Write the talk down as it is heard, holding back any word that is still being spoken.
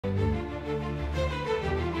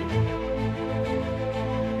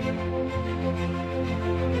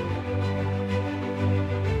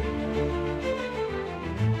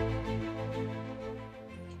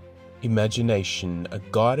Imagination, a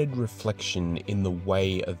guided reflection in the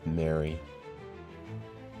way of Mary.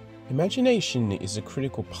 Imagination is a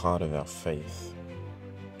critical part of our faith.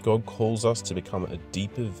 God calls us to become a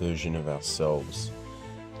deeper version of ourselves,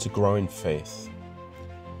 to grow in faith.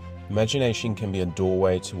 Imagination can be a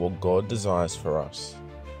doorway to what God desires for us,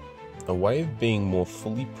 a way of being more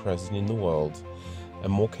fully present in the world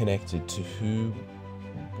and more connected to who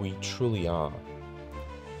we truly are.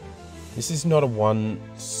 This is not a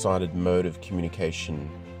one-sided mode of communication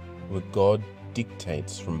where God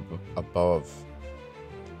dictates from above.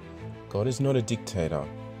 God is not a dictator.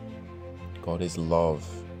 God is love.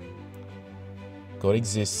 God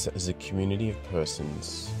exists as a community of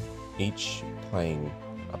persons, each playing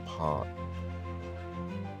a part.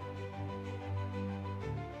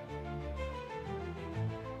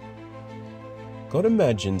 God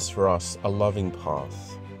imagines for us a loving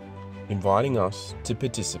path, inviting us to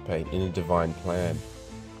participate in a divine plan.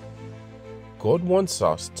 God wants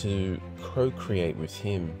us to co-create with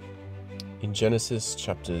Him. In Genesis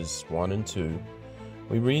chapters 1 and 2,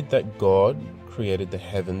 we read that God created the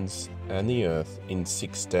heavens and the earth in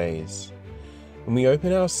 6 days. When we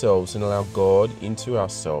open ourselves and allow God into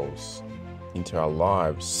ourselves, into our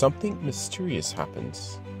lives, something mysterious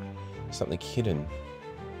happens, something hidden,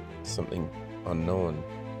 something unknown.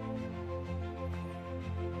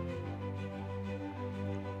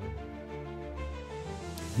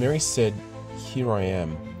 Mary said, "Here I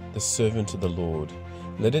am, the servant of the Lord.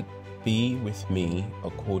 Let it be with me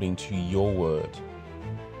according to your word."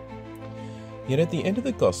 Yet at the end of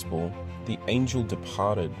the gospel, the angel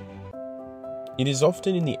departed. It is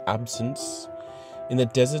often in the absence, in the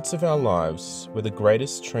deserts of our lives, where the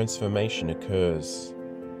greatest transformation occurs.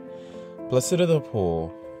 Blessed are the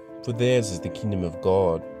poor, for theirs is the kingdom of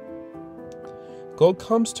God. God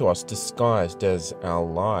comes to us disguised as our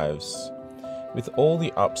lives, with all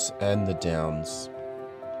the ups and the downs.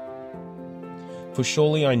 "For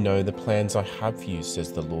surely I know the plans I have for you,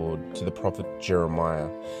 says the Lord to the prophet Jeremiah,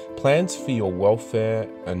 plans for your welfare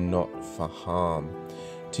and not for harm,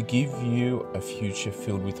 to give you a future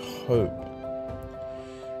filled with hope."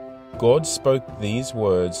 God spoke these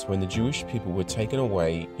words when the Jewish people were taken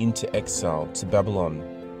away into exile to Babylon.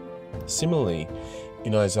 Similarly,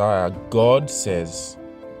 in Isaiah, God says,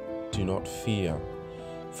 "Do not fear,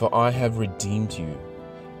 for I have redeemed you,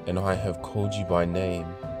 and I have called you by name,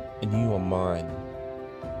 and you are mine."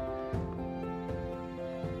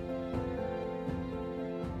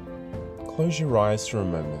 Close your eyes for a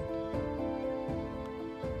moment.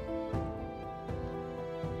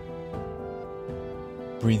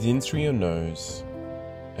 Breathe in through your nose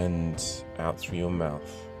and out through your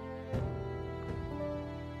mouth.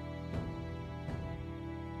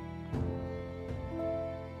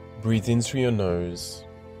 Breathe in through your nose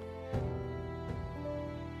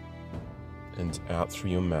and out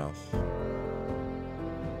through your mouth.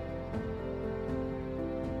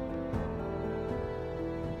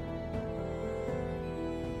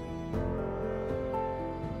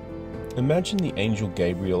 Imagine the angel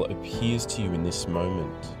Gabriel appears to you in this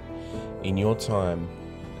moment, in your time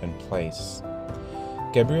and place.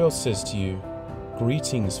 Gabriel says to you,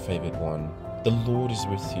 "Greetings, favored one, the Lord is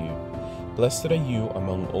with you. Blessed are you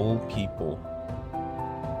among all people."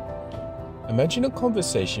 Imagine a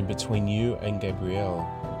conversation between you and Gabriel.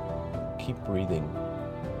 Keep breathing.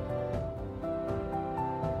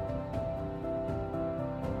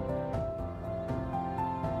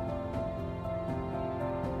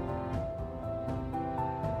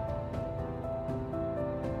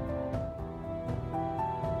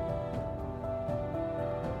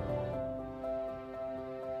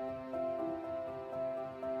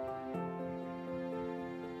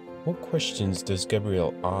 What questions does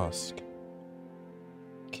Gabriel ask?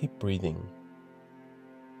 Keep breathing.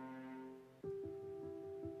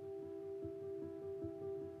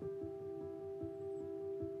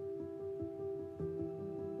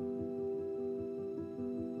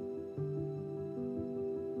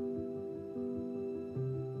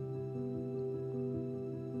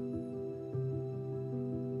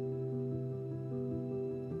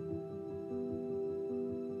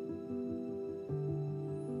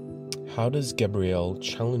 How does Gabriel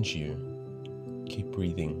challenge you? Keep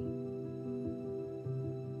breathing.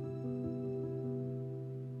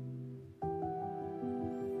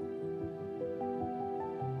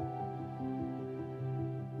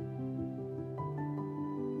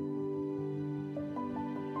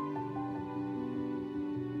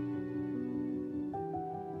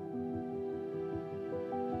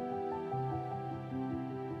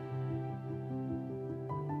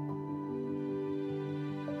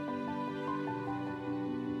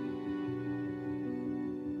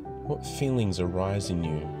 What feelings arise in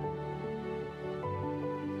you?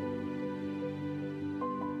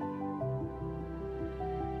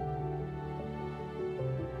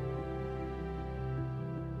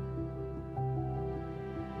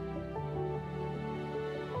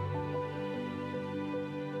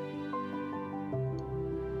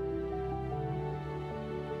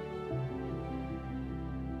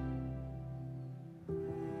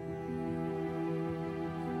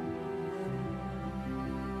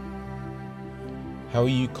 How are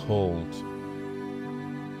you called?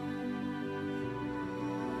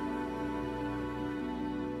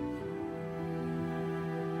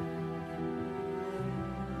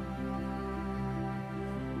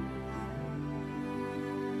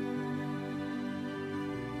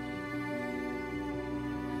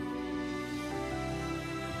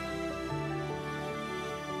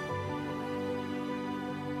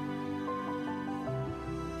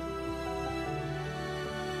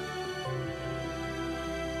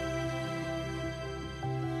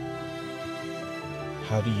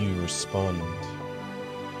 How do you respond?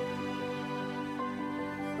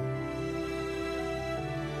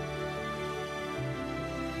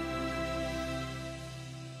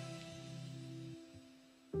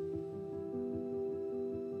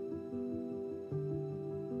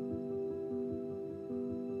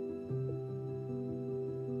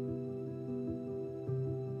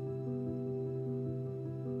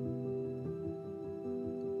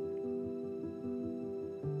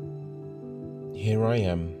 Here I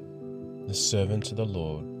am, the servant of the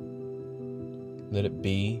Lord. Let it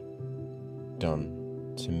be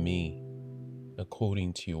done to me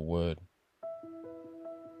according to your word.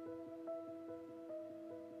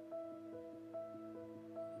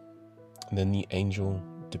 And then the angel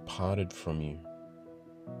departed from you.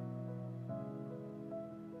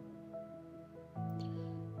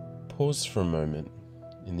 Pause for a moment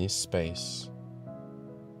in this space.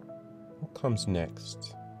 What comes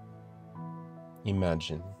next?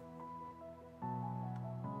 Imagine.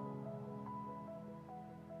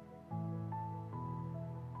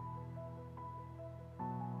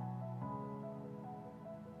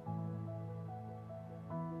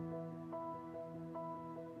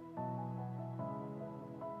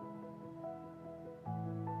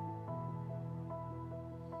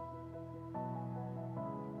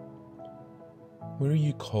 Where are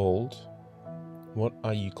you called? What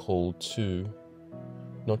are you called to?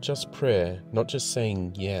 Not just prayer, not just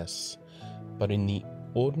saying yes, but in the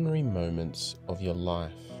ordinary moments of your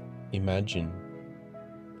life. Imagine.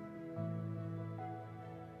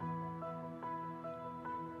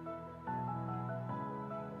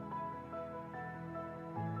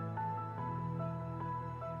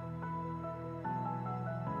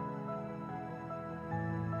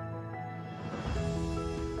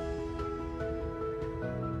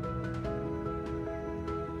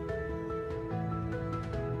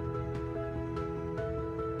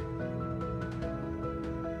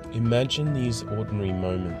 Imagine these ordinary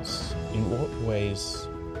moments. In what ways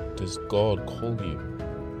does God call you?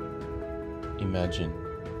 Imagine.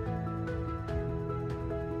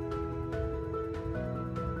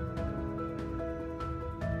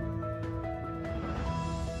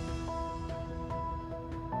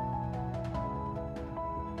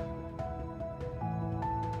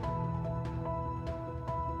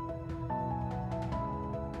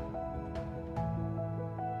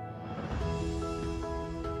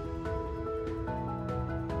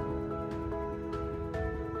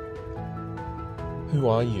 Who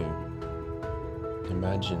are you?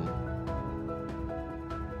 Imagine.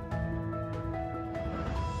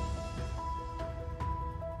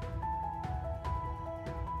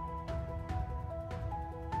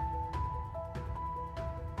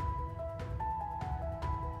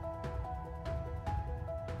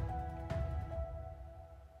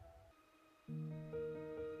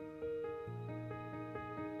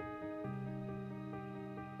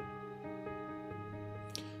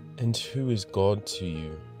 And who is God to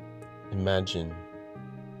you? Imagine.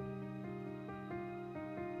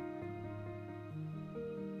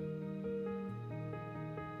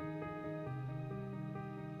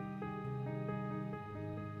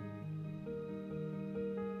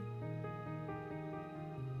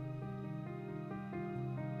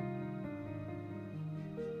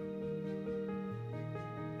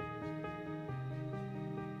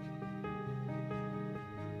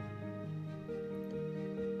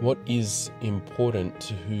 What is important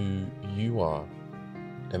to who you are?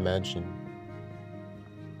 Imagine.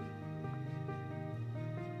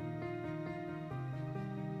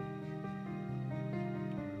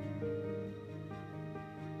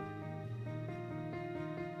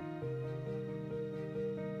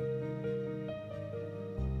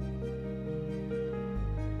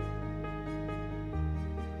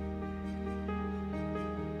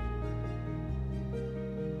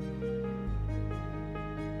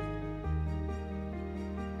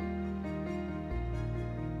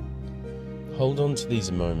 Hold on to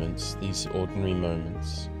these moments, these ordinary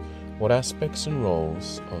moments. What aspects and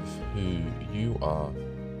roles of who you are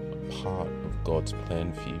part of God's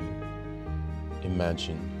plan for you?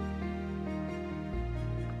 Imagine.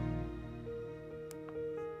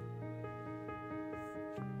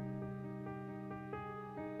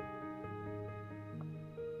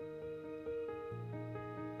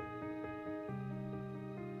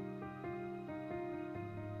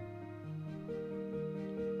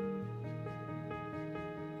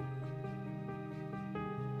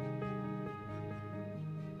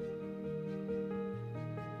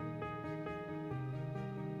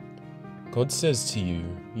 God says to you,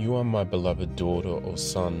 "You are my beloved daughter or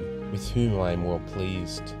son, with whom I am well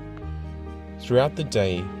pleased." Throughout the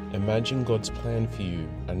day, imagine God's plan for you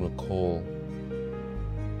and recall.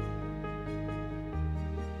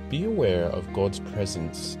 Be aware of God's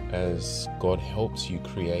presence as God helps you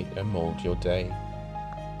create and mold your day.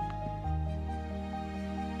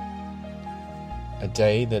 A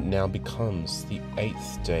day that now becomes the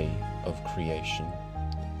 8th day of creation.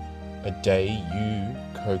 A day you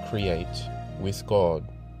co-create with God,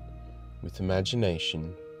 with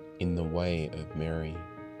imagination, in the way of Mary.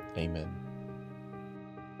 Amen.